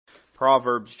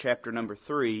Proverbs chapter number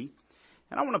 3.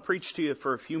 And I want to preach to you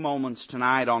for a few moments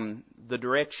tonight on the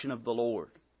direction of the Lord.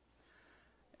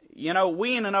 You know,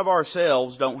 we in and of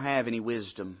ourselves don't have any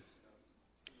wisdom.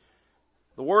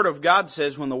 The Word of God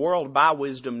says, when the world by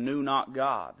wisdom knew not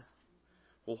God.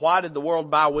 Well, why did the world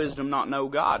by wisdom not know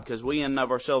God? Because we in and of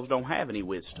ourselves don't have any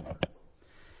wisdom.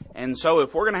 And so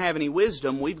if we're going to have any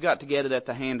wisdom, we've got to get it at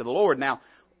the hand of the Lord. Now,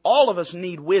 all of us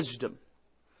need wisdom.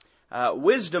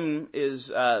 Wisdom is,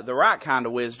 the right kind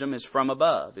of wisdom is from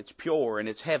above. It's pure and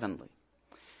it's heavenly.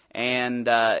 And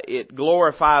it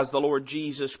glorifies the Lord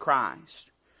Jesus Christ.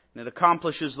 And it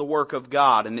accomplishes the work of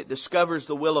God. And it discovers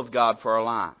the will of God for our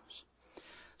lives.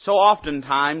 So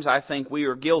oftentimes, I think we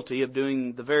are guilty of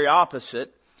doing the very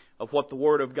opposite of what the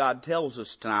Word of God tells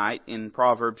us tonight in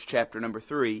Proverbs chapter number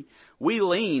 3. We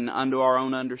lean unto our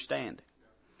own understanding.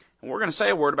 And we're going to say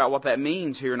a word about what that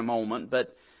means here in a moment,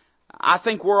 but I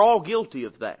think we're all guilty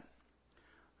of that.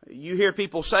 You hear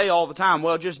people say all the time,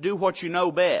 well, just do what you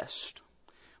know best.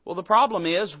 Well, the problem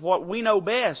is, what we know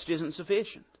best isn't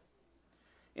sufficient.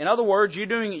 In other words, you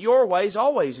doing it your way is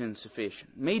always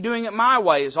insufficient. Me doing it my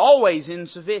way is always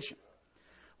insufficient.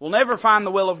 We'll never find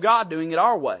the will of God doing it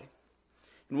our way.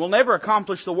 And we'll never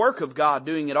accomplish the work of God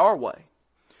doing it our way.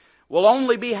 We'll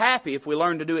only be happy if we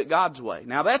learn to do it God's way.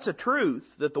 Now, that's a truth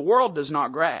that the world does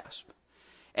not grasp.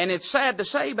 And it's sad to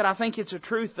say, but I think it's a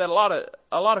truth that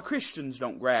a lot of Christians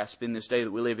don't grasp in this day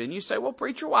that we live in. You say, well,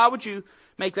 preacher, why would you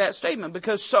make that statement?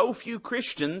 Because so few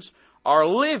Christians are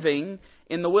living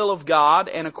in the will of God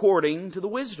and according to the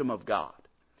wisdom of God.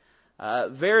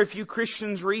 Very few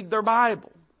Christians read their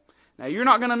Bible. Now, you're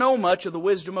not going to know much of the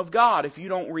wisdom of God if you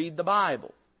don't read the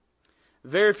Bible.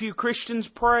 Very few Christians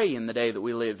pray in the day that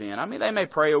we live in. I mean, they may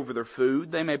pray over their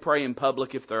food. They may pray in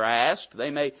public if they're asked. They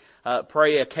may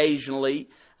pray occasionally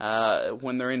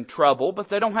when they're in trouble, but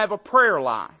they don't have a prayer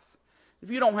life. If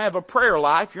you don't have a prayer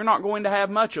life, you're not going to have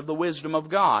much of the wisdom of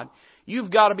God. You've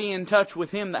got to be in touch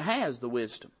with Him that has the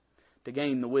wisdom to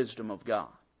gain the wisdom of God.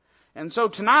 And so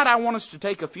tonight I want us to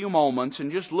take a few moments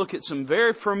and just look at some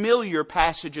very familiar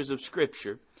passages of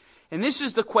Scripture. And this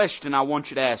is the question I want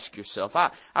you to ask yourself.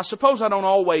 I suppose I don't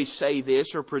always say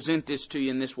this or present this to you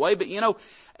in this way, but you know,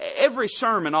 every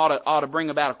sermon ought to bring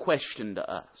about a question to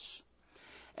us.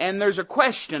 And there's a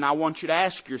question I want you to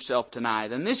ask yourself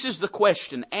tonight. And this is the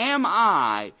question: am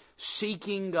I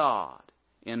seeking God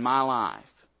in my life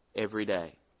every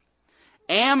day?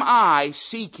 Am I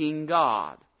seeking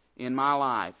God in my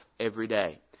life every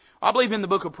day? I believe in the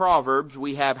book of Proverbs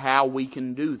we have how we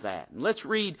can do that. And let's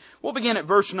read, we'll begin at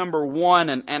verse number 1,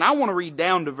 and I want to read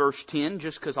down to verse 10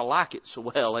 just because I like it so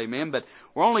well, amen. But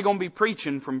we're only going to be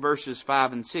preaching from verses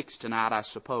 5 and 6 tonight, I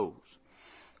suppose.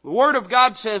 The Word of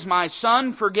God says, "My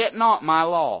son, forget not my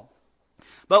law,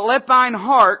 but let thine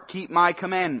heart keep my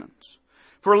commandments.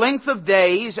 For length of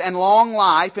days and long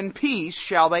life and peace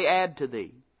shall they add to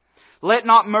thee. Let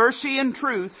not mercy and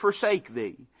truth forsake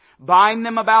thee. Bind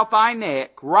them about thy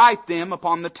neck, write them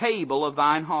upon the table of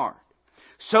thine heart.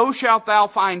 So shalt thou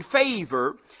find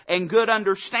favor and good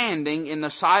understanding in the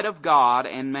sight of God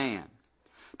and man.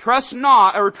 Trust in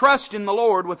the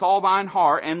Lord with all thine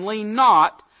heart, and lean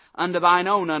not unto thine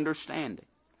own understanding.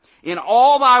 In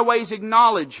all thy ways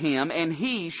acknowledge Him, and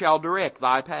He shall direct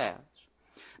thy paths.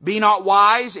 Be not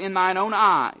wise in thine own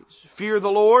eyes. Fear the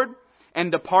Lord,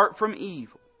 and depart from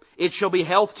evil. It shall be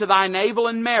health to thy navel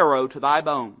and marrow to thy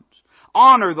bones.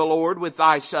 Honor the Lord with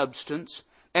thy substance,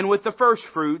 and with the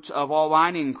firstfruits of all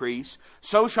thine increase.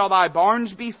 So shall thy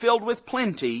barns be filled with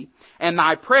plenty, and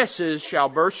thy presses shall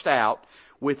burst out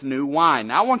with new wine."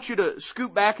 Now I want you to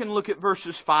scoot back and look at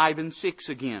verses 5 and 6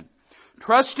 again.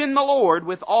 "Trust in the Lord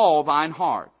with all thine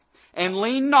heart, and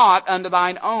lean not unto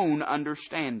thine own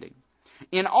understanding.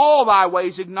 In all thy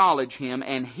ways acknowledge Him,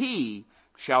 and He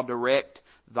shall direct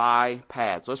thy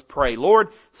paths." Let's pray. Lord,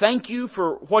 thank You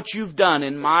for what You've done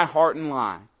in my heart and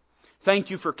life. Thank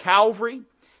You for Calvary.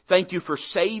 Thank You for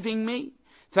saving me.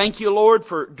 Thank You, Lord,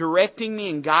 for directing me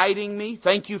and guiding me.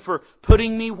 Thank You for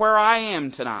putting me where I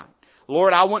am tonight.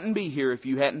 Lord, I wouldn't be here if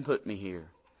You hadn't put me here.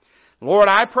 Lord,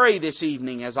 I pray this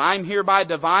evening, as I'm here by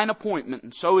divine appointment,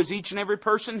 and so is each and every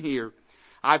person here,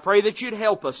 I pray that You'd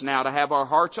help us now to have our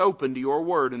hearts open to Your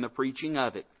Word and the preaching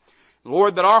of it.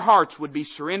 Lord, that our hearts would be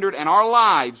surrendered and our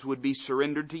lives would be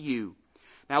surrendered to You.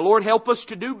 Now, Lord, help us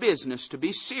to do business, to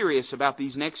be serious about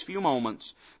these next few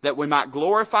moments, that we might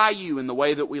glorify You in the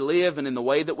way that we live and in the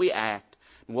way that we act.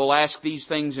 And we'll ask these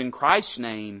things in Christ's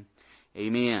name.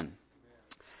 Amen.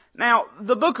 Now,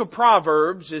 the book of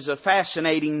Proverbs is a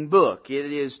fascinating book.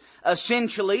 It is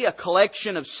essentially a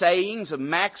collection of sayings, of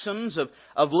maxims, of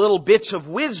little bits of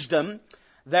wisdom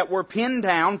that were pinned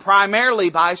down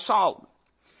primarily by Solomon.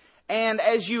 And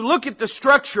as you look at the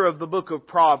structure of the book of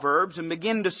Proverbs and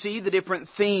begin to see the different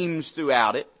themes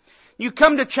throughout it, you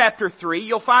come to chapter 3,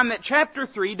 you'll find that chapter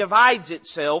 3 divides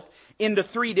itself into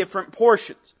 3 different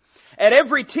portions. At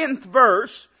every 10th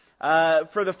verse,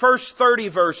 for the first 30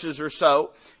 verses or so,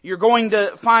 you're going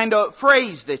to find a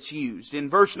phrase that's used. In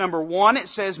verse number 1, it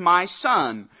says, "My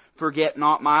son, forget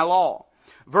not my law."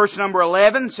 Verse number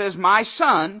 11 says, "My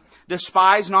son,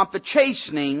 despise not the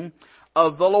chastening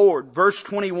of the Lord." Verse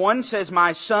 21 says,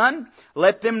 "My son,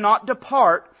 let them not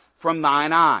depart from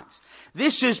thine eyes."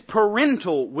 This is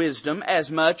parental wisdom as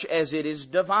much as it is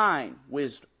divine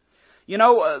wisdom. You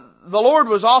know, the Lord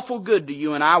was awful good to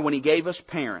you and I when He gave us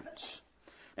parents.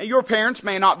 Now, your parents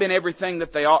may not have been everything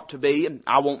that they ought to be, and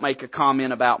I won't make a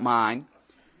comment about mine.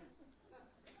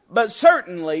 But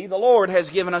certainly, the Lord has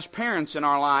given us parents in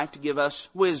our life to give us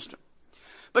wisdom.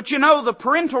 But you know, the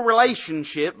parental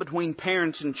relationship between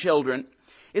parents and children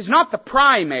is not the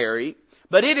primary,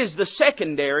 but it is the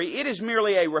secondary. It is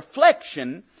merely a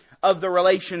reflection of the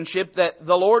relationship that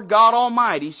the Lord God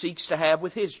Almighty seeks to have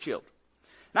with His children.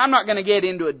 Now, I'm not going to get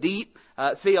into a deep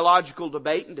theological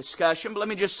debate and discussion, but let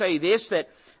me just say this,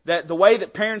 that the way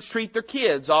that parents treat their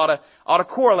kids ought to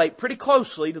correlate pretty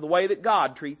closely to the way that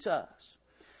God treats us.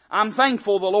 I'm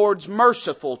thankful the Lord's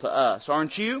merciful to us,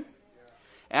 aren't you?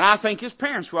 And I think as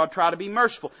parents we ought to try to be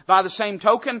merciful. By the same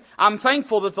token, I'm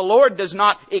thankful that the Lord does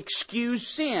not excuse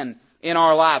sin in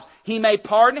our lives. He may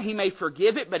pardon, He may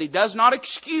forgive it, but He does not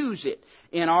excuse it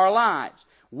in our lives.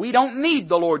 We don't need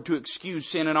the Lord to excuse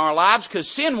sin in our lives, because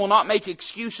sin will not make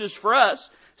excuses for us.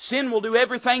 Sin will do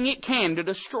everything it can to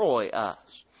destroy us.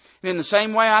 And in the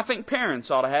same way, I think parents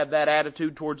ought to have that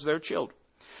attitude towards their children.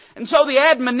 And so the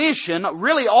admonition,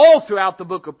 really all throughout the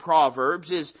book of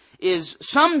Proverbs, is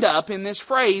summed up in this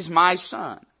phrase, "My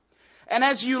son." And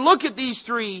as you look at these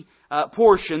 3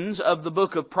 portions of the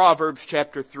book of Proverbs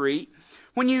chapter 3,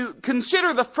 when you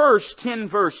consider the first 10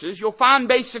 verses, you'll find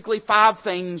basically 5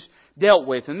 things dealt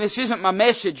with. And this isn't my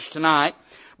message tonight,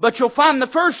 but you'll find the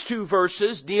first 2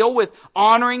 verses deal with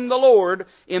honoring the Lord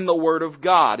in the Word of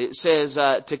God. It says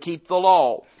to keep the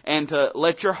law and to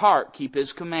let your heart keep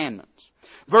His commandments.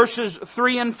 Verses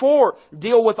 3 and 4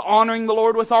 deal with honoring the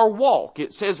Lord with our walk.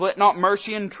 It says, "Let not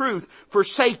mercy and truth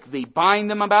forsake thee. Bind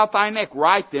them about thy neck.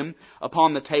 Write them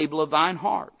upon the table of thine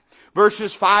heart."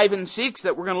 Verses 5 and 6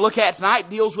 that we're going to look at tonight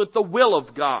deals with the will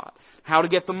of God. How to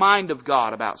get the mind of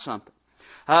God about something.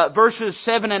 Verses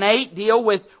 7 and 8 deal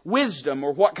with wisdom,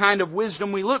 or what kind of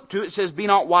wisdom we look to. It says, "Be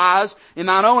not wise in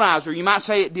thine own eyes," or you might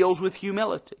say it deals with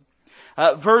humility.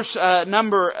 Verse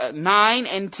number 9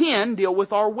 and 10 deal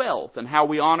with our wealth and how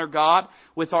we honor God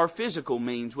with our physical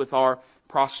means, with our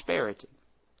prosperity.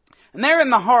 And there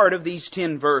in the heart of these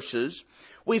 10 verses,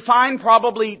 we find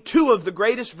probably 2 of the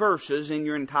greatest verses in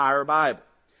your entire Bible.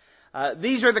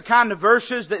 These are the kind of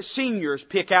verses that seniors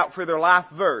pick out for their life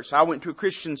verse. I went to a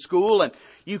Christian school, and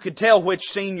you could tell which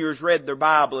seniors read their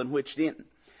Bible and which didn't.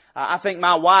 I think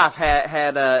my wife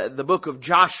had the book of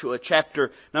Joshua,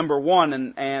 chapter number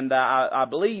 1, and I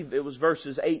believe it was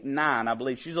verses 8 and 9. I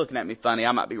believe she's looking at me funny.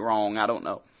 I might be wrong. I don't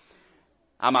know.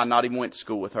 I might not even went to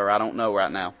school with her. I don't know right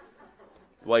now,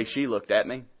 the way she looked at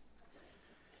me.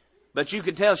 But you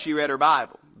could tell she read her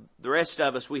Bible. The rest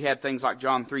of us, we had things like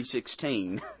John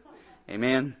 3:16.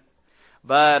 Amen.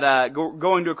 But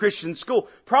going to a Christian school,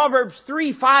 Proverbs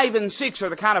 3, 5, and 6 are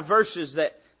the kind of verses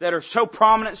that are so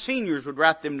prominent, seniors would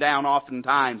write them down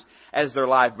oftentimes as their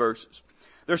life verses.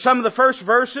 They're some of the first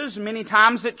verses, many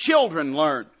times, that children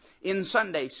learn in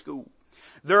Sunday school.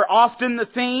 They're often the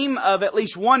theme of at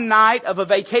least one night of a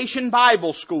vacation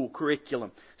Bible school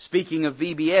curriculum, speaking of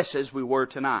VBS as we were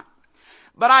tonight.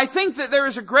 But I think that there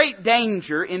is a great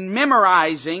danger in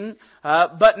memorizing,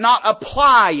 but not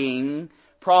applying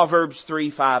Proverbs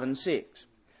 3, 5, and 6.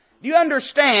 Do you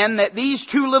understand that these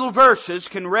 2 little verses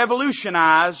can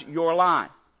revolutionize your life?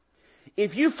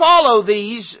 If you follow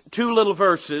these 2 little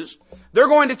verses, they're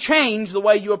going to change the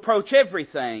way you approach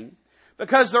everything,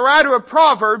 because the writer of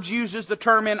Proverbs uses the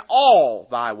term "in all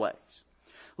thy ways."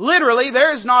 Literally,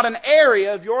 there is not an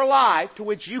area of your life to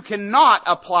which you cannot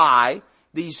apply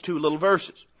these 2 little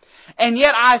verses. And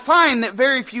yet I find that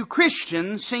very few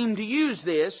Christians seem to use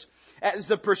this as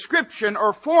the prescription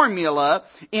or formula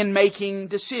in making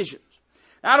decisions.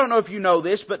 Now, I don't know if you know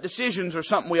this, but decisions are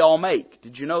something we all make.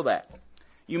 Did you know that?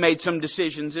 You made some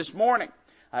decisions this morning.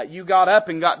 You got up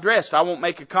and got dressed. I won't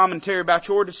make a commentary about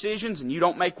your decisions, and you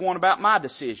don't make one about my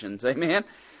decisions. Amen?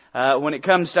 When it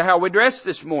comes to how we dress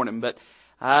this morning. But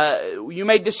you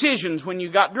made decisions when you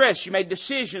got dressed. You made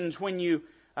decisions when you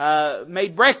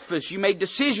made breakfast. You made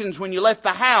decisions when you left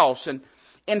the house. And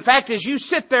in fact, as you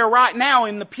sit there right now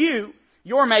in the pew,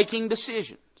 you're making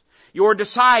decisions. You're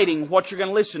deciding what you're going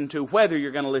to listen to, whether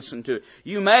you're going to listen to it.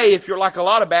 You may, if you're like a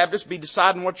lot of Baptists, be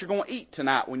deciding what you're going to eat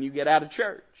tonight when you get out of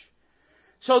church.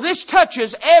 So this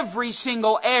touches every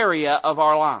single area of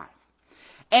our life.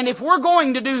 And if we're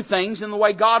going to do things in the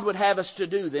way God would have us to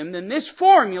do them, then this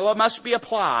formula must be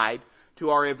applied to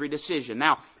our every decision.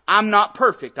 Now, I'm not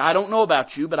perfect. I don't know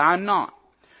about you, but I'm not.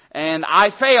 And I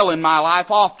fail in my life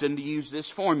often to use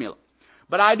this formula.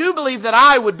 But I do believe that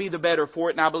I would be the better for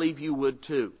it, and I believe you would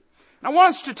too. And I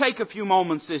want us to take a few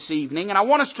moments this evening, and I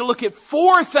want us to look at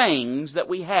 4 things that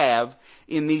we have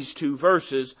in these 2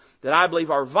 verses that I believe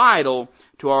are vital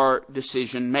to our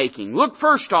decision making. Look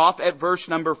first off at verse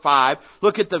number 5.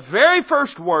 Look at the very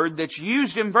first word that's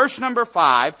used in verse number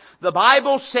 5. The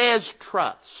Bible says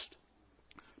trust.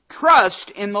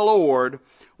 Trust in the Lord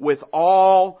with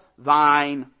all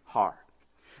thine heart.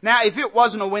 Now, if it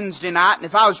wasn't a Wednesday night, and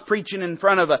if I was preaching in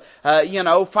front of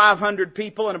 500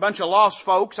 people and a bunch of lost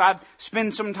folks, I'd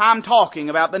spend some time talking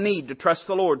about the need to trust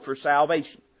the Lord for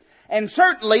salvation. And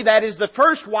certainly that is the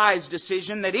first wise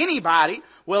decision that anybody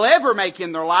will ever make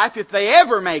in their life, if they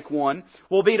ever make one,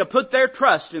 will be to put their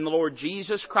trust in the Lord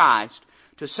Jesus Christ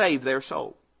to save their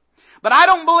soul. But I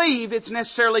don't believe it's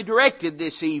necessarily directed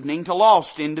this evening to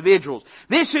lost individuals.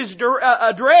 This is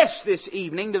addressed this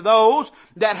evening to those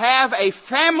that have a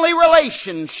family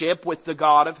relationship with the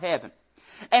God of heaven.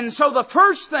 And so the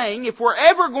first thing, if we're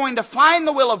ever going to find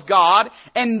the will of God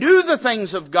and do the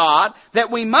things of God,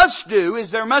 that we must do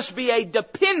is there must be a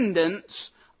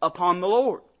dependence upon the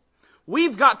Lord.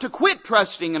 We've got to quit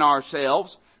trusting in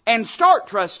ourselves and start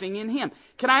trusting in Him.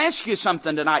 Can I ask you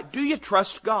something tonight? Do you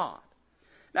trust God?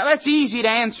 Now that's easy to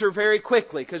answer very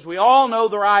quickly because we all know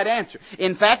the right answer.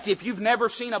 In fact, if you've never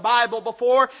seen a Bible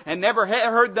before and never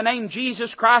heard the name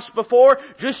Jesus Christ before,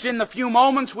 just in the few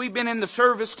moments we've been in the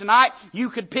service tonight, you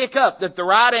could pick up that the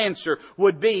right answer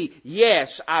would be,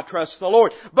 yes, I trust the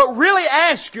Lord. But really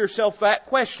ask yourself that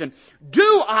question.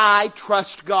 Do I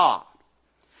trust God?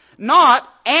 Not,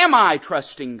 am I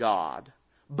trusting God?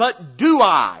 But do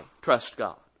I trust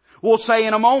God? We'll say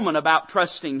in a moment about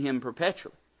trusting Him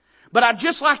perpetually. But I'd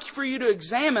just like for you to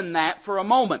examine that for a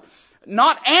moment.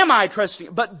 Not am I trusting,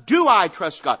 but do I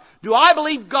trust God? Do I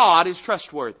believe God is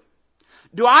trustworthy?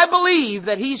 Do I believe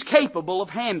that He's capable of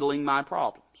handling my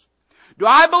problems? Do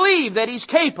I believe that He's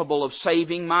capable of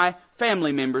saving my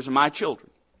family members and my children?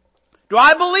 Do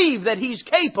I believe that He's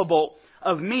capable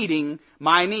of meeting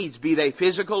my needs, be they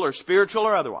physical or spiritual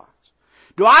or otherwise?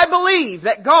 Do I believe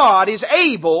that God is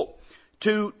able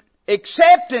to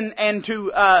accept and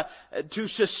to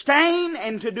sustain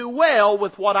and to do well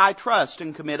with what I trust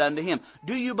and commit unto Him?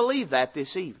 Do you believe that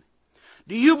this evening?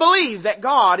 Do you believe that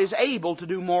God is able to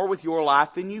do more with your life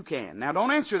than you can? Now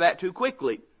don't answer that too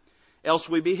quickly, else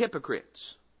we be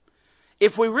hypocrites.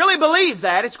 If we really believe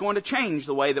that, it's going to change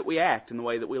the way that we act and the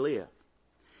way that we live.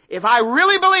 If I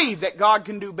really believe that God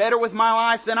can do better with my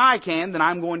life than I can, then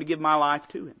I'm going to give my life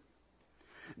to Him.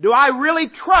 Do I really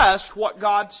trust what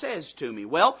God says to me?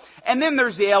 Well, and then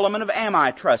there's the element of am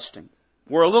I trusting?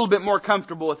 We're a little bit more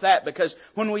comfortable with that because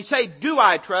when we say do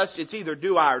I trust, it's either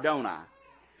do I or don't I.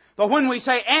 But when we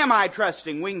say am I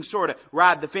trusting, we can sort of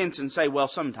ride the fence and say, well,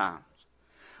 sometimes.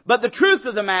 But the truth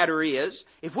of the matter is,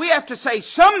 if we have to say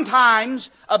sometimes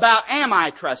about am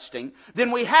I trusting,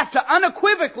 then we have to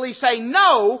unequivocally say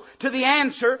no to the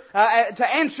answer,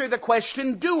 to answer the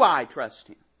question, do I trust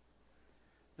Him?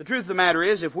 The truth of the matter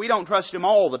is, if we don't trust Him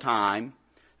all the time,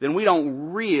 then we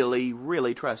don't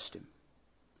really trust Him.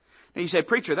 Now you say,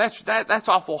 preacher, that's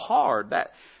awful hard.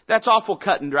 That's awful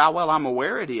cut and dry. Well, I'm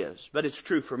aware it is, but it's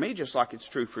true for me just like it's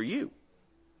true for you.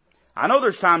 I know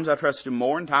there's times I trust Him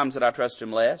more and times that I trust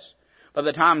Him less. But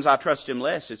the times I trust Him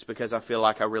less, it's because I feel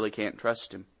like I really can't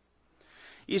trust Him.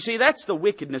 You see, that's the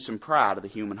wickedness and pride of the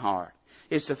human heart,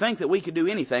 is to think that we could do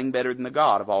anything better than the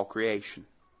God of all creation.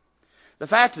 The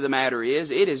fact of the matter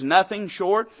is, it is nothing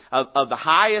short of the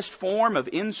highest form of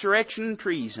insurrection and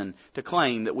treason to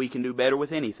claim that we can do better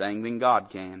with anything than God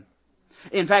can.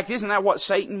 In fact, isn't that what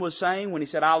Satan was saying when he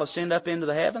said, I'll ascend up into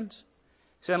the heavens?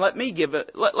 He said, let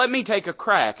me take a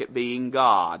crack at being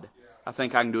God. I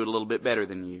think I can do it a little bit better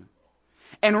than you.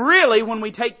 And really, when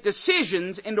we take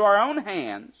decisions into our own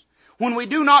hands, when we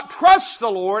do not trust the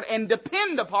Lord and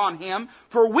depend upon Him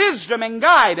for wisdom and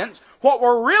guidance, what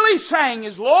we're really saying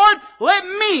is, Lord, let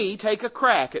me take a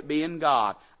crack at being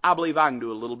God. I believe I can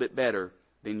do a little bit better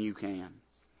than you can.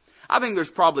 I think there's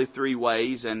probably 3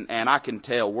 ways, and I can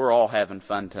tell we're all having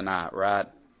fun tonight, right?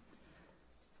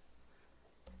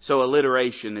 So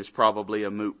alliteration is probably a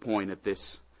moot point at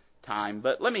this time.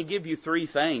 But let me give you 3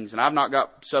 things, and I've not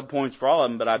got subpoints for all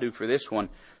of them, but I do for this one.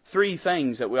 3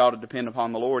 things that we ought to depend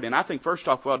upon the Lord. And I think first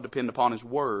off we ought to depend upon His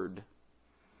Word.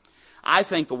 I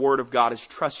think the Word of God is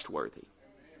trustworthy.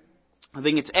 I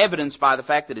think it's evidenced by the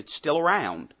fact that it's still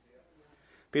around.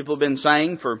 People have been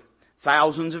saying for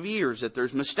thousands of years that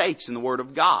there's mistakes in the Word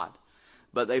of God,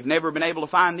 but they've never been able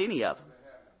to find any of them.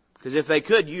 Because if they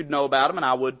could, you'd know about them, and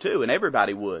I would too, and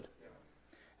everybody would.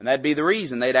 And that'd be the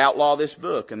reason they'd outlaw this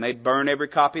book, and they'd burn every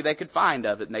copy they could find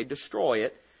of it, and they'd destroy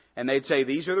it, and they'd say,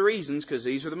 these are the reasons, because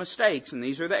these are the mistakes, and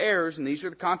these are the errors, and these are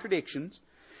the contradictions.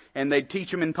 And they'd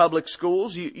teach them in public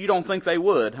schools. You don't think they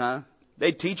would, huh?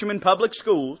 They'd teach them in public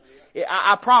schools.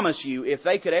 I promise you, if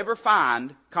they could ever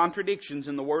find contradictions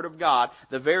in the Word of God,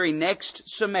 the very next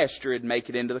semester it'd make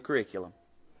it into the curriculum.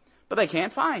 But they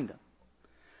can't find them.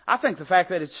 I think the fact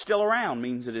that it's still around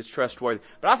means that it's trustworthy.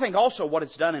 But I think also what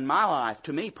it's done in my life,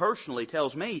 to me personally,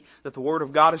 tells me that the Word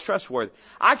of God is trustworthy.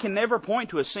 I can never point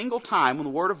to a single time when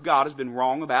the Word of God has been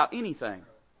wrong about anything.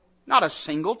 Not a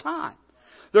single time.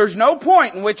 There's no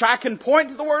point in which I can point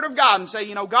to the Word of God and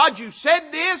say, God, you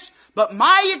said this, but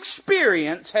my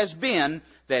experience has been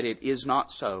that it is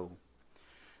not so.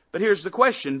 But here's the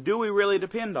question, do we really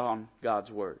depend on God's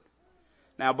Word?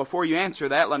 Now, before you answer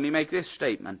that, let me make this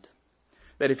statement.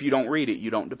 That if you don't read it, you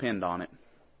don't depend on it.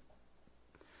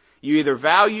 You either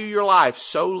value your life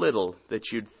so little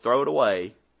that you'd throw it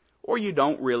away, or you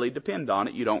don't really depend on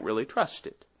it, you don't really trust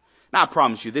it. Now, I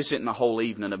promise you, this isn't a whole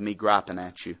evening of me griping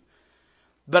at you.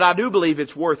 But I do believe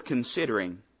it's worth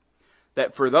considering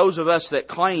that for those of us that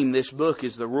claim this book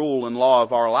is the rule and law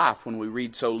of our life when we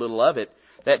read so little of it,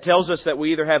 that tells us that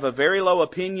we either have a very low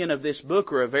opinion of this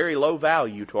book or a very low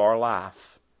value to our life.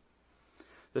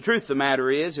 The truth of the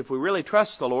matter is, if we really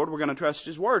trust the Lord, we're going to trust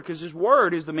His Word, because His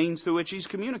Word is the means through which He's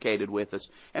communicated with us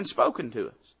and spoken to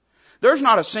us. There's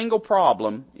not a single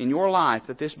problem in your life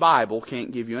that this Bible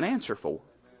can't give you an answer for.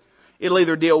 It'll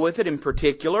either deal with it in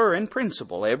particular or in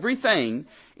principle. Everything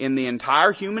in the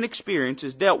entire human experience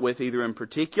is dealt with either in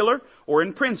particular or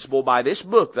in principle by this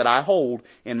book that I hold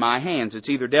in my hands. It's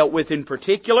either dealt with in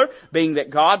particular, being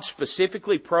that God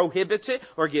specifically prohibits it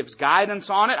or gives guidance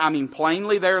on it,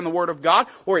 plainly there in the Word of God,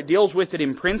 or it deals with it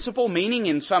in principle, meaning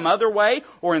in some other way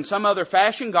or in some other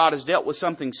fashion God has dealt with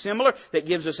something similar that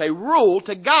gives us a rule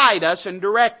to guide us and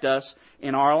direct us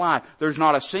in our life. There's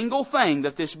not a single thing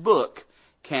that this book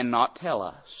cannot tell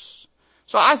us.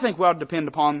 So I think we ought to depend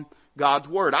upon God's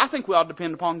Word. I think we ought to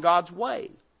depend upon God's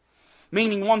way.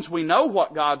 Meaning once we know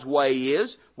what God's way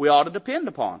is, we ought to depend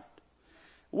upon it.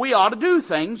 We ought to do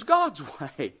things God's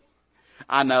way.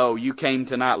 I know you came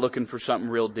tonight looking for something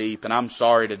real deep, and I'm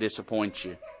sorry to disappoint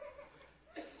you.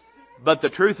 But the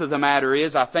truth of the matter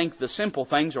is, I think the simple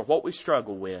things are what we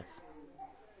struggle with.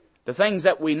 The things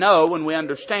that we know and we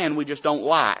understand we just don't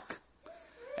like.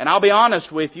 And I'll be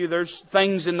honest with you, there's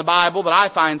things in the Bible that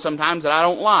I find sometimes that I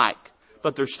don't like,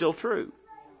 but they're still true.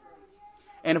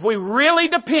 And if we really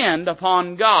depend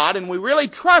upon God and we really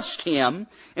trust Him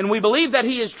and we believe that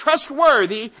He is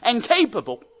trustworthy and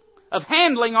capable of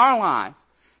handling our life,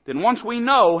 then once we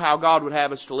know how God would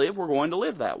have us to live, we're going to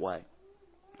live that way.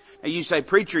 Now you say,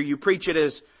 preacher, you preach it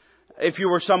as if you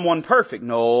were someone perfect.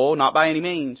 No, not by any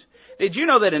means. Did you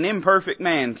know that an imperfect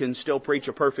man can still preach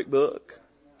a perfect book?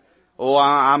 Oh,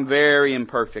 I'm very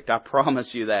imperfect. I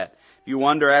promise you that. If you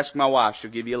wonder, ask my wife.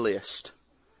 She'll give you a list.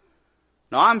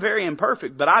 No, I'm very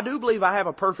imperfect, but I do believe I have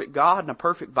a perfect God and a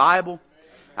perfect Bible.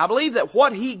 I believe that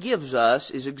what He gives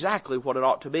us is exactly what it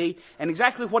ought to be and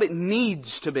exactly what it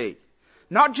needs to be.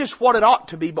 Not just what it ought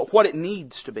to be, but what it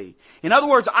needs to be. In other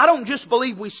words, I don't just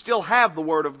believe we still have the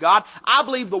Word of God. I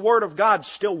believe the Word of God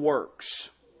still works.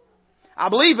 I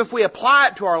believe if we apply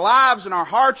it to our lives and our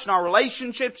hearts and our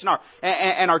relationships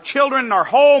and our children and our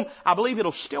home, I believe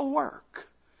it'll still work.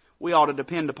 We ought to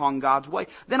depend upon God's way.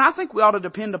 Then I think we ought to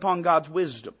depend upon God's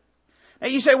wisdom. Now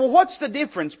you say, well, what's the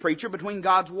difference, preacher, between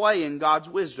God's way and God's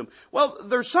wisdom? Well,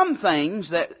 there's some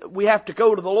things that we have to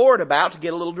go to the Lord about to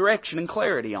get a little direction and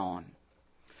clarity on.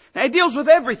 Now, He deals with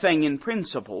everything in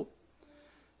principle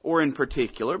or in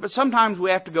particular, but sometimes we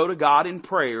have to go to God in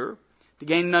prayer to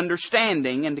gain an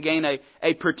understanding and to gain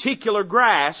a particular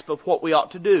grasp of what we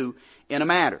ought to do in a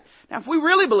matter. Now, if we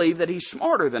really believe that He's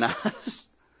smarter than us,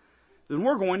 then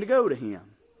we're going to go to Him.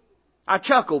 I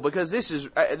chuckle because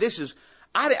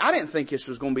I didn't think this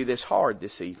was going to be this hard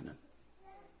this evening.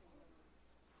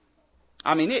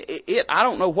 I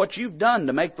don't know what you've done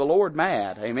to make the Lord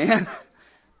mad. Amen.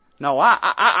 No,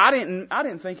 I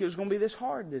didn't think it was going to be this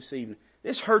hard this evening.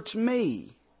 This hurts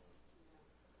me.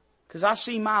 Because I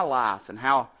see my life and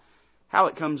how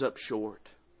it comes up short.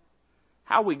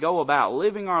 how we go about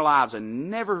living our lives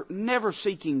and never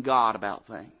seeking God about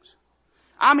things.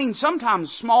 I mean,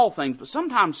 sometimes small things, but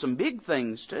sometimes some big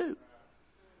things too.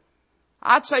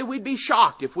 I'd say we'd be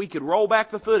shocked if we could roll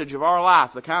back the footage of our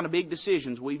life, the kind of big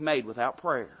decisions we've made without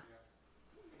prayer.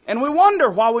 And we wonder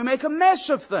why we make a mess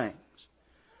of things.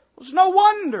 It's no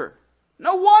wonder.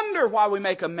 No wonder why we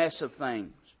make a mess of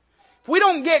things. If we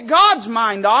don't get God's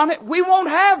mind on it, we won't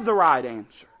have the right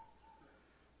answer.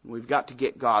 We've got to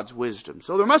get God's wisdom.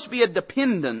 So there must be a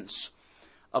dependence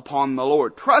upon the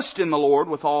Lord. Trust in the Lord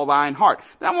with all thine heart.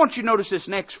 Now I want you to notice this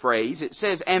next phrase. It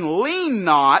says, and lean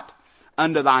not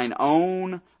unto thine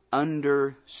own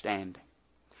understanding.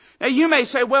 Now you may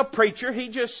say, well, preacher, he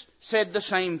just said the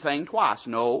same thing twice.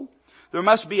 No. There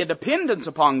must be a dependence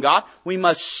upon God. We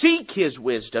must seek His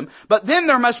wisdom. But then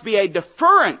there must be a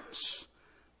deference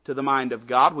to the mind of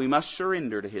God. We must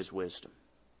surrender to His wisdom.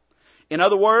 In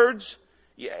other words,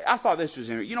 I thought this was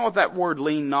interesting. You know what that word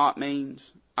lean not means?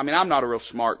 I mean, I'm not a real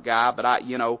smart guy, but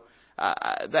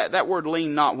that word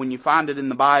lean not, when you find it in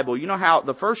the Bible, you know how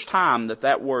the first time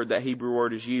that word, that Hebrew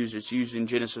word is used, it's used in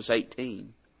Genesis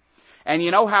 18. And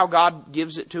you know how God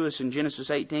gives it to us in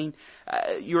Genesis 18?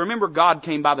 You remember God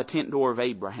came by the tent door of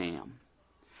Abraham.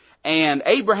 And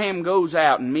Abraham goes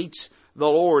out and meets the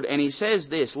Lord, and he says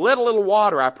this, let a little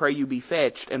water, I pray you, be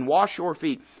fetched, and wash your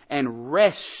feet, and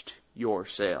rest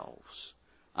yourselves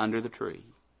under the tree.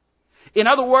 In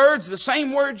other words, the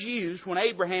same words used when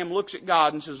Abraham looks at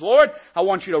God and says, Lord, I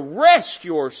want you to rest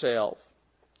yourself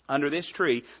under this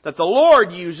tree, that the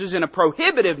Lord uses in a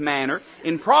prohibitive manner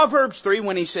in Proverbs 3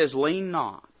 when He says, lean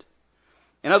not.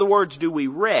 In other words, do we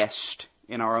rest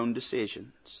in our own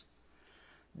decisions?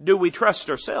 Do we trust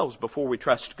ourselves before we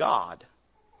trust God?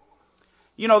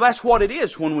 You know, that's what it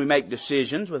is when we make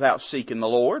decisions without seeking the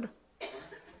Lord.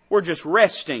 We're just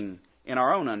resting in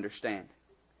our own understanding.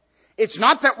 It's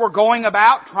not that we're going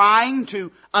about trying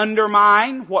to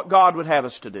undermine what God would have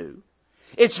us to do.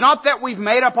 It's not that we've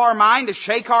made up our mind to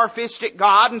shake our fist at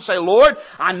God and say, Lord,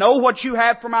 I know what you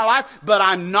have for my life, but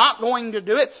I'm not going to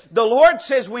do it. The Lord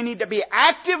says we need to be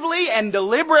actively and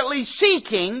deliberately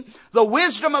seeking the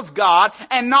wisdom of God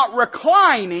and not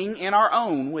reclining in our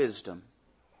own wisdom.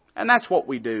 And that's what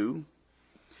we do.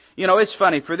 You know, it's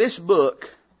funny, for this book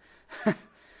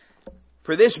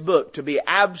to be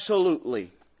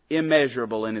absolutely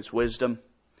immeasurable in its wisdom,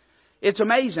 it's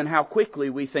amazing how quickly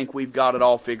we think we've got it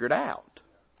all figured out.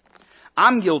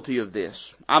 I'm guilty of this.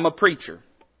 I'm a preacher,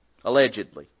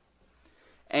 allegedly.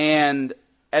 And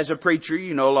as a preacher,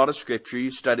 you know a lot of Scripture.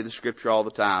 You study the Scripture all the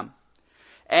time.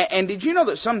 And did you know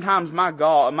that sometimes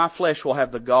my flesh will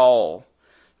have the gall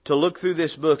to look through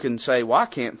this book and say, well, I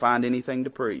can't find anything to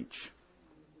preach.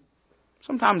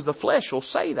 Sometimes the flesh will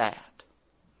say that.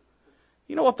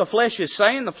 You know what the flesh is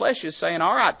saying? The flesh is saying,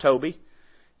 all right, Toby,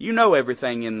 you know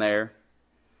everything in there.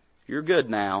 You're good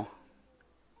now.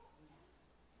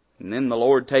 And then the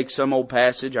Lord takes some old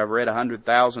passage I've read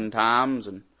 100,000 times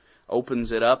and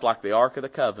opens it up like the Ark of the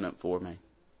Covenant for me.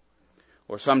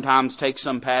 Or sometimes takes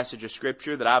some passage of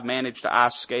Scripture that I've managed to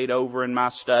ice skate over in my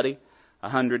study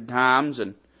 100 times,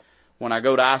 and when I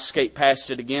go to ice skate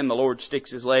past it again, the Lord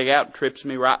sticks His leg out and trips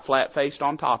me right flat-faced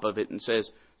on top of it and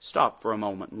says, stop for a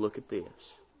moment and look at this.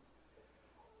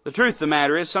 The truth of the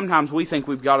matter is, sometimes we think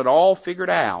we've got it all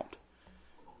figured out.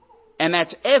 And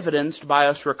that's evidenced by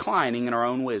us reclining in our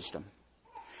own wisdom.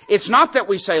 It's not that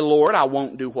we say, Lord, I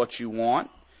won't do what you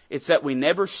want. It's that we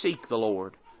never seek the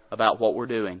Lord about what we're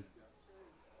doing.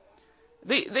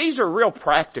 These are real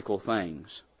practical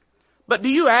things. But do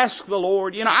you ask the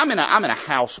Lord? You know, I'm in a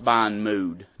house buying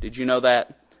mood. Did you know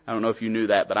that? I don't know if you knew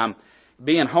that, but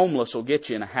being homeless will get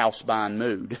you in a house buying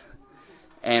mood.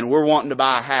 And we're wanting to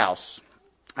buy a house.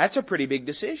 That's a pretty big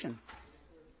decision.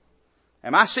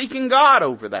 Am I seeking God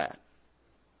over that?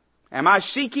 Am I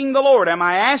seeking the Lord? Am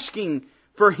I asking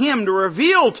for Him to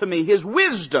reveal to me His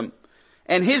wisdom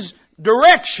and His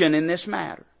direction in this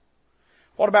matter?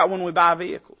 What about when we buy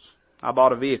vehicles? I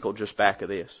bought a vehicle just back of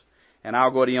this. And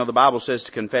I'll go to, the Bible says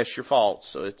to confess your faults.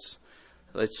 So it's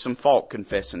some fault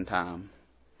confessing time.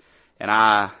 And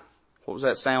what was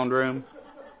that sound room?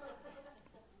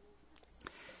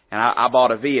 And I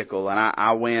bought a vehicle, and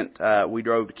I went, we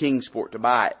drove to Kingsport to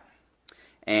buy it.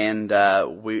 And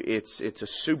it's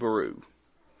a Subaru.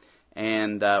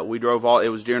 And we drove it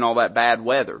was during all that bad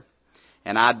weather.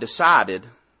 And I decided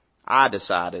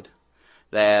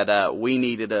that we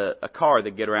needed a car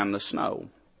that get around the snow.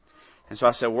 And so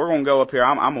I said, we're going to go up here.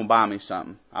 I'm going to buy me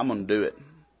something. I'm going to do it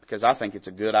because I think it's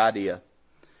a good idea.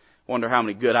 Wonder how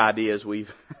many good ideas we've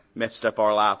messed up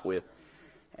our life with.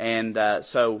 And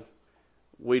so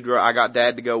I got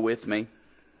Dad to go with me.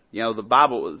 You know, the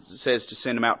Bible says to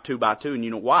send them out 2 by 2, and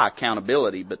you know why?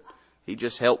 Accountability, but He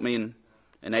just helped me and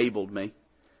enabled me.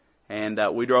 And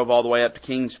we drove all the way up to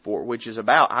Kingsport, which is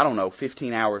about,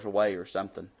 15 hours away or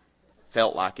something.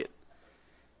 Felt like it.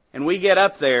 And we get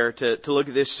up there to look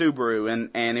at this Subaru,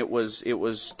 and it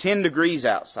was 10 degrees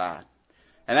outside.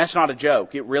 And that's not a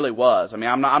joke. It really was. I mean,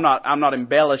 I'm not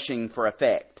embellishing for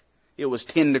effect. It was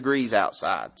 10 degrees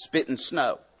outside, spitting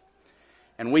snow.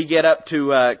 And we get up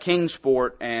to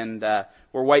Kingsport, and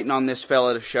we're waiting on this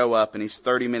fella to show up, and he's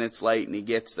 30 minutes late, and he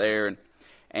gets there,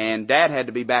 and Dad had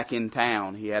to be back in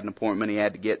town. He had an appointment he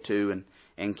had to get to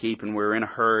and keep, and we were in a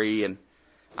hurry. And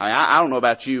I don't know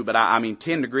about you, but I mean,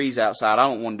 10 degrees outside, I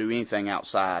don't want to do anything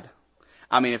outside.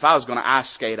 I mean, if I was going to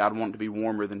ice skate, I'd want it to be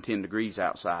warmer than 10 degrees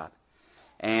outside.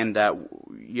 And,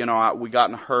 we got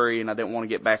in a hurry, and I didn't want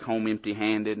to get back home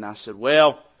empty-handed. And I said,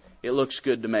 well, it looks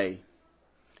good to me.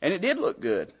 And it did look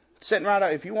good. It's sitting right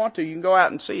out. If you want to, you can go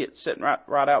out and see it. It's sitting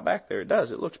right out back there. It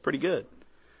does. It looks pretty good.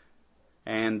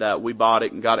 And we bought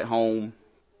it and got it home.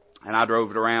 And I drove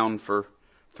it around for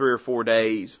 3 or 4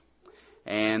 days.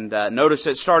 And noticed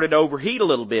it started to overheat a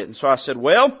little bit. And so I said,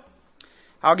 well,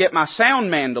 I'll get my sound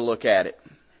man to look at it.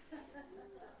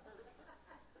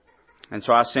 And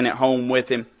so I sent it home with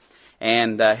him.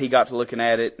 And he got to looking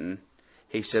at it. And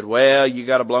he said, well, you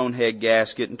got a blown head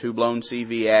gasket and 2 blown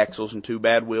CV axles and 2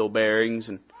 bad wheel bearings.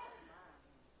 And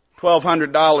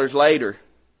 $1,200 later,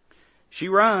 she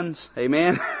runs.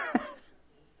 Amen.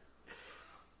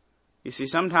 You see,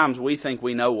 sometimes we think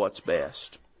we know what's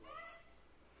best.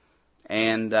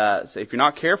 And so if you're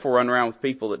not careful running around with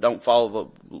people that don't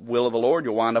follow the will of the Lord,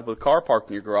 you'll wind up with a car parked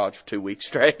in your garage for 2 weeks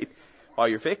straight while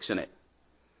you're fixing it.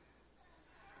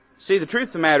 See, the truth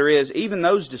of the matter is, even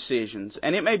those decisions,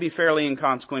 and it may be fairly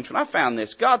inconsequential, and I found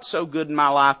this, God's so good in my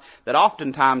life that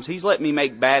oftentimes He's let me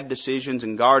make bad decisions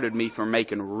and guarded me from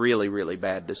making really, really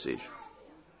bad decisions.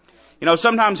 You know,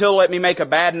 sometimes He'll let me make a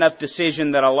bad enough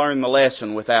decision that I learn the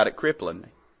lesson without it crippling me.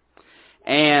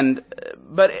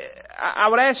 But I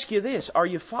would ask you this, are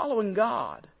you following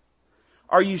God?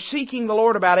 Are you seeking the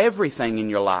Lord about everything in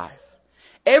your life?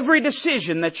 Every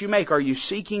decision that you make, are you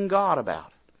seeking God about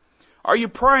it? Are you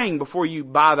praying before you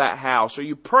buy that house? Are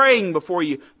you praying before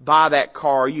you buy that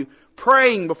car? Are you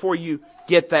praying before you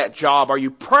get that job? Are you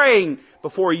praying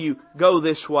before you go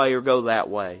this way or go that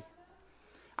way?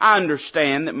 I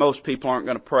understand that most people aren't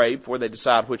going to pray before they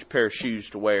decide which pair of shoes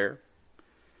to wear.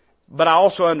 But I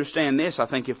also understand this. I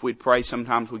think if we'd pray,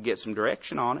 sometimes we'd get some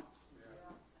direction on it.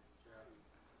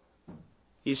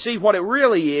 You see, what it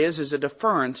really is a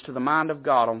deference to the mind of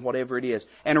God on whatever it is.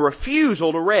 And a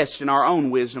refusal to rest in our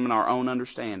own wisdom and our own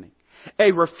understanding.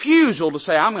 A refusal to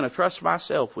say, I'm going to trust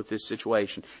myself with this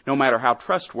situation, no matter how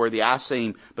trustworthy I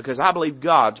seem, because I believe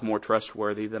God's more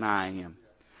trustworthy than I am.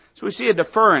 So we see a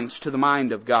deference to the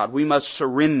mind of God. We must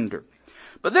surrender.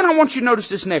 But then I want you to notice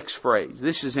this next phrase.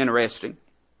 This is interesting.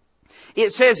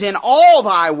 It says, in all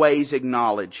thy ways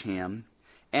acknowledge Him,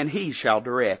 and He shall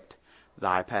direct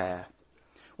thy path.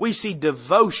 We see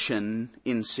devotion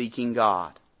in seeking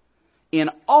God. In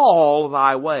all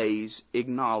thy ways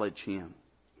acknowledge Him.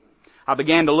 I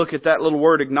began to look at that little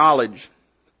word acknowledge.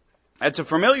 That's a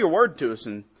familiar word to us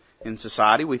in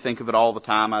society. We think of it all the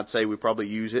time. I'd say we probably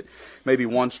use it maybe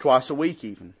once, twice a week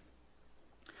even.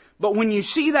 But when you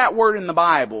see that word in the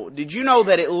Bible, did you know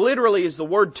that it literally is the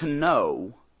word to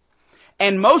know?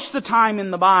 And most of the time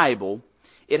in the Bible,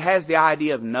 it has the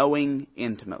idea of knowing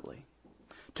intimately.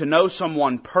 To know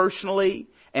someone personally,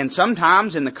 and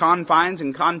sometimes in the confines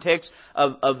and context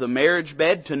of the marriage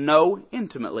bed, to know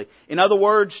intimately. In other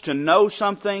words, to know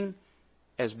something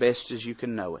as best as you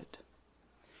can know it.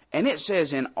 And it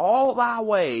says, in all thy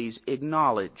ways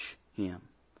acknowledge Him.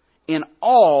 In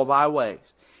all thy ways.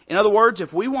 In other words,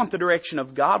 if we want the direction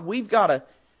of God, we've got to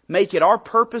make it our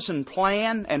purpose and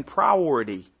plan and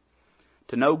priority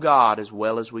to know God as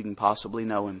well as we can possibly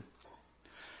know Him.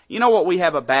 You know what we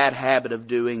have a bad habit of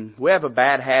doing? We have a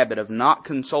bad habit of not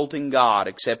consulting God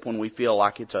except when we feel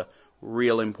like it's a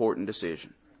real important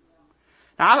decision.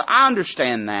 Now, I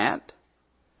understand that.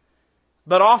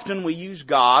 But often we use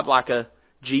God like a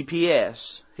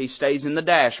GPS. He stays in the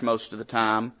dash most of the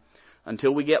time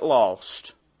until we get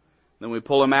lost. Then we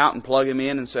pull Him out and plug Him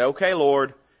in and say, okay,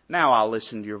 Lord, now I'll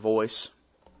listen to your voice.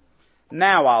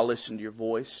 Now I'll listen to your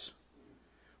voice.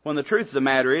 When the truth of the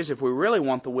matter is, if we really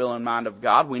want the will and mind of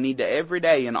God, we need to every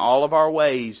day in all of our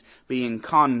ways be in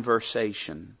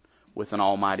conversation with an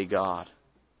Almighty God.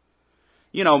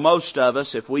 You know, most of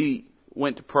us, if we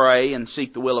went to pray and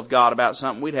seek the will of God about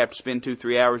something, we'd have to spend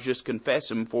 2-3 hours just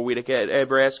confessing before we'd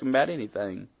ever ask Him about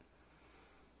anything.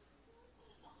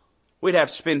 We'd have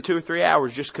to spend 2 or 3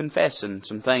 hours just confessing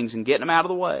some things and getting them out of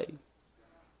the way.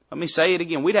 Let me say it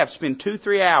again. We'd have to spend 2 or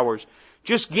 3 hours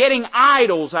just getting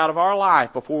idols out of our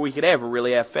life before we could ever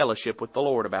really have fellowship with the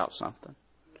Lord about something.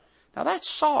 Now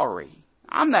that's sorry.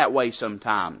 I'm that way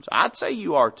sometimes. I'd say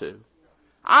you are too.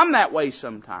 I'm that way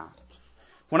sometimes.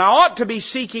 When I ought to be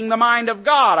seeking the mind of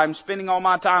God, I'm spending all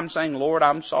my time saying, Lord,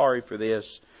 I'm sorry for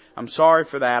this. I'm sorry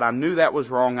for that. I knew that was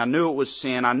wrong. I knew it was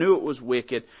sin. I knew it was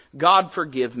wicked. God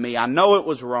forgive me. I know it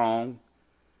was wrong.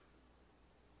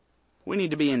 We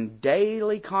need to be in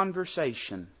daily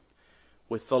conversation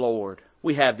with the Lord.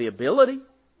 We have the ability.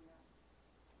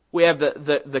 We have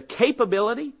the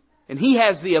capability. And He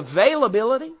has the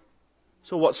availability.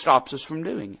 So what stops us from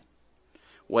doing it?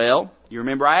 Well, you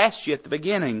remember I asked you at the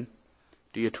beginning,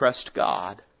 do you trust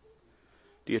God?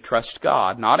 Do you trust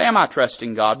God? Not am I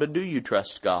trusting God, but do you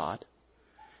trust God?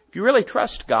 If you really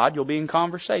trust God, you'll be in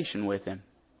conversation with Him.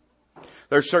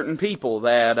 There's certain people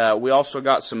that we also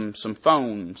got some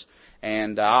phones,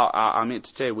 and I meant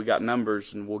to tell you we got numbers,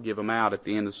 and we'll give them out at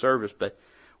the end of the service. But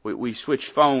we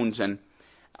switched phones, and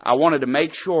I wanted to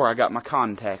make sure I got my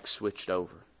contacts switched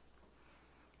over.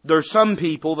 There's some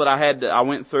people that I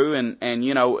went through, and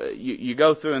you know, you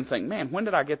go through and think, man, when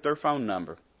did I get their phone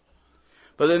number?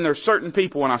 But then there's certain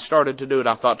people, when I started to do it,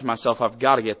 I thought to myself, I've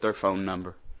got to get their phone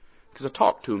number. Because I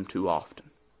talk to them too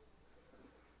often.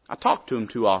 I talk to them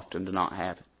too often to not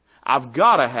have it. I've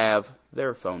got to have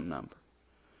their phone number.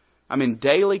 I'm in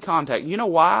daily contact. You know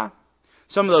why?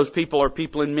 Some of those people are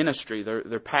people in ministry.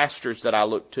 They're pastors that I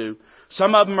look to.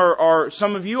 Some of them are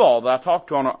some of you all that I talk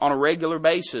to on a regular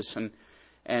basis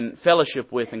and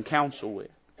fellowship with and counsel with.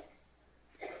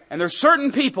 And there's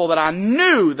certain people that I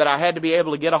knew that I had to be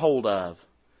able to get a hold of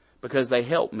because they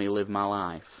helped me live my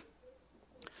life.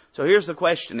 So here's the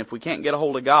question. If we can't get a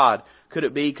hold of God, could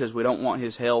it be because we don't want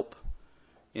His help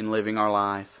in living our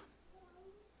life?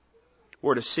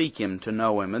 We're to seek Him, to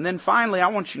know Him. And then finally, I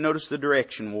want you to notice the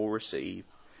direction we'll receive.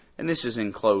 And this is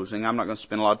in closing. I'm not going to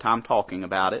spend a lot of time talking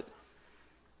about it.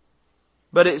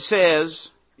 But it says,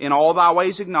 in all thy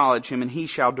ways acknowledge Him, and He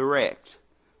shall direct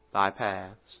thy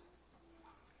paths.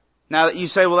 Now you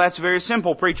say, well, that's very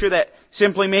simple, preacher. That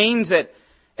simply means that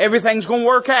everything's going to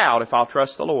work out if I'll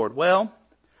trust the Lord. Well,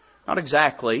 not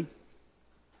exactly.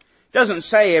 It doesn't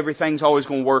say everything's always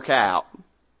going to work out.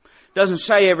 It doesn't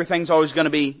say everything's always going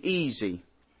to be easy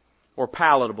or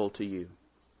palatable to you.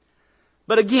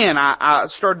 But again, I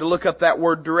started to look up that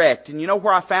word direct. And you know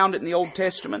where I found it in the Old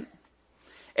Testament?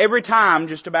 Every time,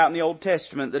 just about in the Old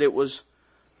Testament, that it was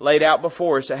laid out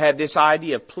before us, it had this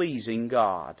idea of pleasing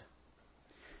God.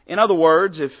 In other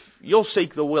words, if you'll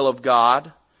seek the will of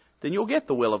God, then you'll get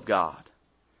the will of God.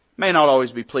 It may not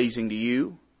always be pleasing to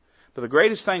you, but the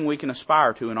greatest thing we can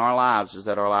aspire to in our lives is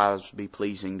that our lives be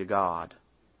pleasing to God.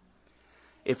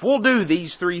 If we'll do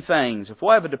these three things, if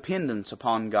we'll have a dependence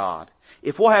upon God,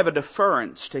 if we'll have a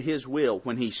deference to His will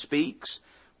when He speaks,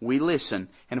 we listen.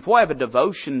 And if we'll have a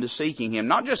devotion to seeking Him,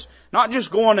 not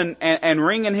just going and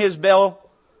ringing His bell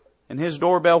and His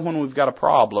doorbell when we've got a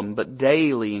problem, but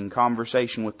daily in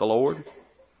conversation with the Lord,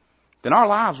 then our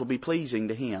lives will be pleasing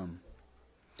to Him.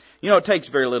 You know, it takes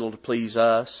very little to please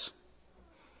us.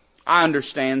 I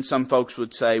understand some folks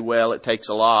would say, well, it takes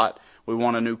a lot. We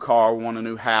want a new car, we want a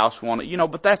new house,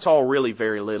 but that's all really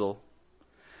very little.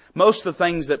 Most of the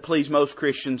things that please most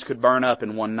Christians could burn up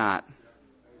in one night.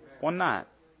 One night.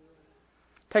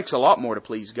 It takes a lot more to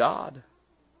please God.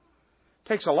 It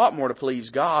takes a lot more to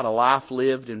please God. A life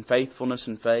lived in faithfulness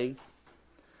and faith.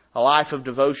 A life of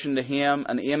devotion to Him,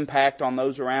 an impact on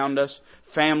those around us,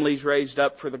 families raised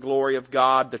up for the glory of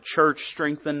God, the church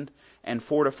strengthened and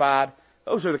fortified.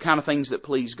 Those are the kind of things that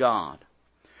please God.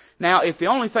 Now, if the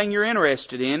only thing you're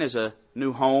interested in is a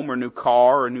new home or new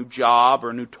car or a new job or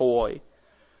a new toy,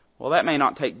 well, that may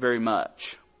not take very much.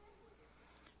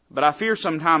 But I fear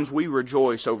sometimes we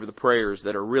rejoice over the prayers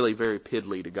that are really very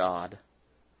piddly to God.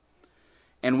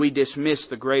 And we dismiss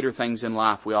the greater things in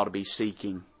life we ought to be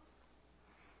seeking.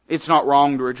 It's not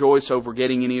wrong to rejoice over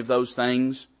getting any of those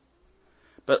things.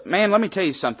 But man, let me tell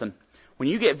you something. When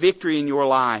you get victory in your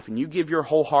life and you give your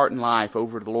whole heart and life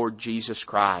over to the Lord Jesus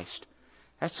Christ,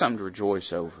 that's something to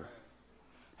rejoice over.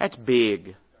 That's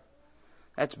big.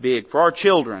 That's big for our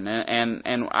children,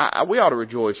 and we ought to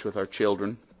rejoice with our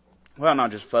children. Well, not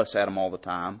just fuss at them all the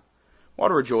time. We ought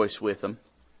to rejoice with them.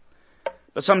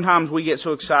 But sometimes we get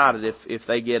so excited if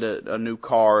they get a new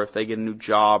car, if they get a new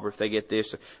job, or if they get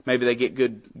this. Maybe they get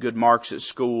good marks at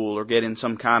school or get in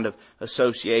some kind of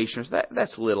association.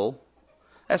 That's little.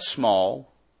 That's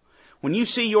small. When you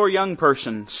see your young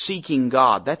person seeking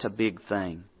God, that's a big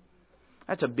thing.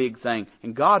 That's a big thing.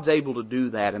 And God's able to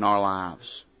do that in our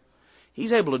lives.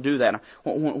 He's able to do that.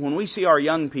 When we see our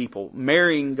young people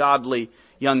marrying godly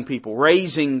young people,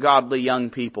 raising godly young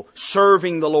people,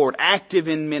 serving the Lord, active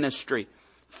in ministry,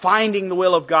 finding the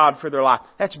will of God for their life,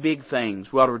 that's big things.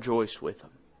 We ought to rejoice with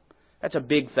them. That's a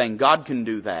big thing. God can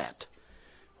do that.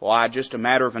 Why, just a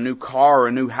matter of a new car or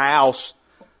a new house.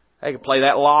 They could play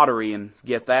that lottery and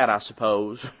get that, I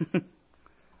suppose.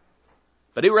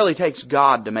 But it really takes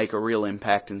God to make a real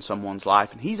impact in someone's life,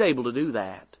 and He's able to do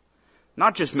that.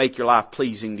 Not just make your life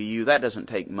pleasing to you, that doesn't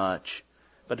take much,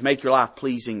 but to make your life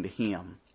pleasing to Him.